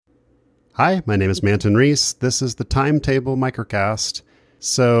Hi, my name is Manton Reese. This is the Timetable Microcast.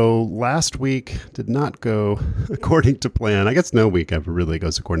 So last week did not go according to plan. I guess no week ever really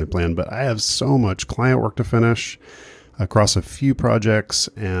goes according to plan, but I have so much client work to finish across a few projects,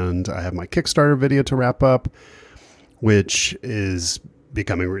 and I have my Kickstarter video to wrap up, which is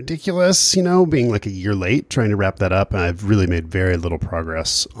becoming ridiculous, being like a year late trying to wrap that up, and I've really made very little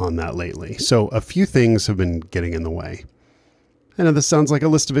progress on that lately. So a few things have been getting in the way. I know this sounds like a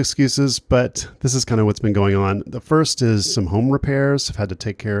list of excuses, but this is kind of what's been going on. The first is some home repairs I've had to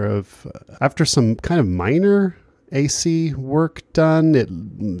take care of. After some kind of minor AC work done, it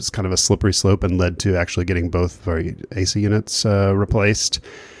was kind of a slippery slope and led to actually getting both of our AC units replaced.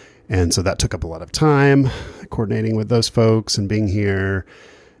 And so that took up a lot of time, coordinating with those folks and being here,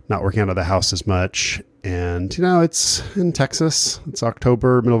 not working out of the house as much. And, it's in Texas. It's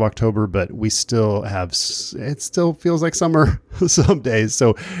October, middle of October, but we still have, it still feels like summer some days.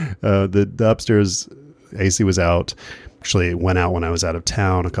 So the upstairs AC was out. Actually, it went out when I was out of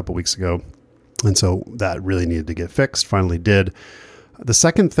town a couple weeks ago. And so that really needed to get fixed, finally did. The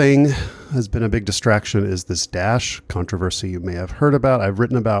second thing has been a big distraction is this Dash controversy you may have heard about. I've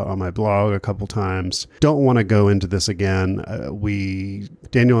written about on my blog a couple times. Don't want to go into this again.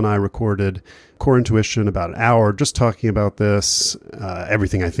 Daniel and I recorded Core Intuition about an hour just talking about this.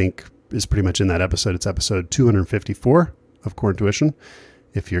 Everything I think is pretty much in that episode. It's episode 254 of Core Intuition,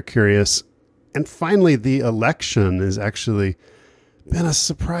 if you're curious. And finally, the election is actually been a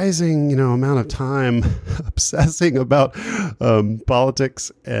surprising, amount of time obsessing about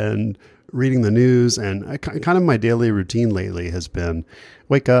politics and reading the news. And kind of my daily routine lately has been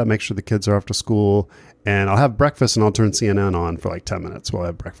wake up, make sure the kids are off to school, and I'll have breakfast and I'll turn CNN on for like 10 minutes while I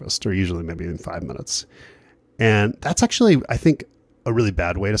have breakfast, or usually maybe in 5 minutes. And that's actually, I think, a really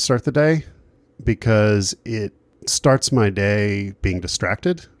bad way to start the day, because it starts my day being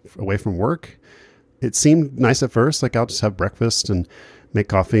distracted away from work. It seemed nice at first, like I'll just have breakfast and make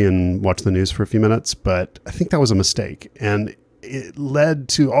coffee and watch the news for a few minutes, but I think that was a mistake. And it led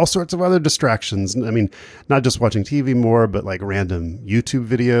to all sorts of other distractions. I mean, not just watching TV more, but like random YouTube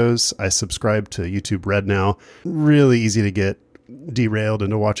videos. I subscribe to YouTube Red now. Really easy to get derailed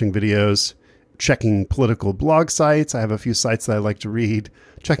into watching videos. Checking political blog sites. I have a few sites that I like to read.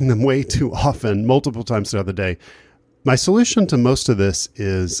 Checking them way too often, multiple times throughout the day. My solution to most of this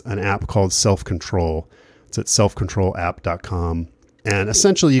is an app called Self-Control. It's at selfcontrolapp.com. And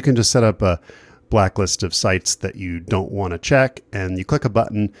essentially, you can just set up a blacklist of sites that you don't want to check, and you click a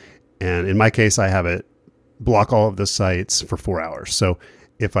button. And in my case, I have it block all of the sites for 4 hours. So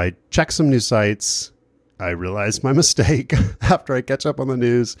if I check some new sites, I realize my mistake after I catch up on the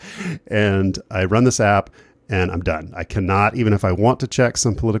news, and I run this app, and I'm done. I cannot, even if I want to check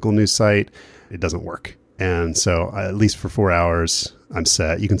some political news site, it doesn't work. And so at least for 4 hours, I'm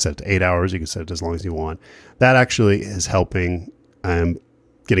set. You can set it to 8 hours. You can set it as long as you want. That actually is helping. I'm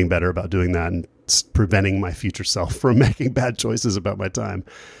getting better about doing that and preventing my future self from making bad choices about my time.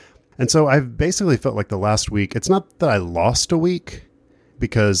 And so I've basically felt like the last week, it's not that I lost a week,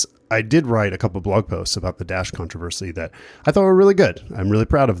 because I did write a couple blog posts about the Dash controversy that I thought were really good. I'm really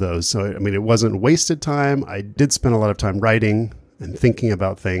proud of those. So, it wasn't wasted time. I did spend a lot of time writing and thinking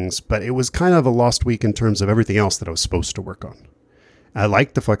about things, but it was kind of a lost week in terms of everything else that I was supposed to work on. I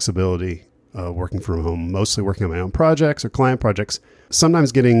like the flexibility of working from home, mostly working on my own projects or client projects.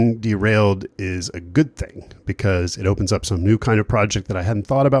 Sometimes getting derailed is a good thing, because it opens up some new kind of project that I hadn't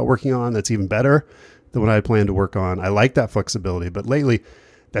thought about working on that's even better than what I had planned to work on. I like that flexibility, but lately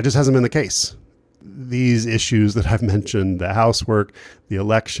that just hasn't been the case. These issues that I've mentioned, the housework, the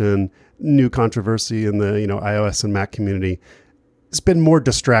election, new controversy in the iOS and Mac community, it's been more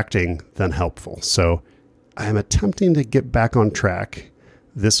distracting than helpful. So I'm attempting to get back on track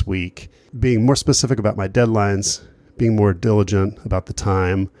this week, being more specific about my deadlines, being more diligent about the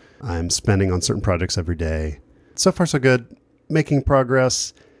time I'm spending on certain projects every day. So far, so good. Making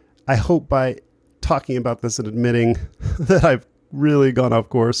progress. I hope by talking about this and admitting that I've really gone off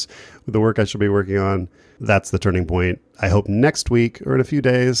course with the work I should be working on, that's the turning point. I hope next week or in a few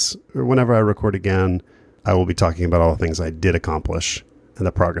days or whenever I record again, I will be talking about all the things I did accomplish and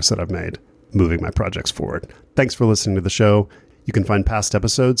the progress that I've made moving my projects forward. Thanks for listening to the show. You can find past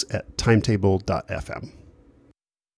episodes at timetable.fm.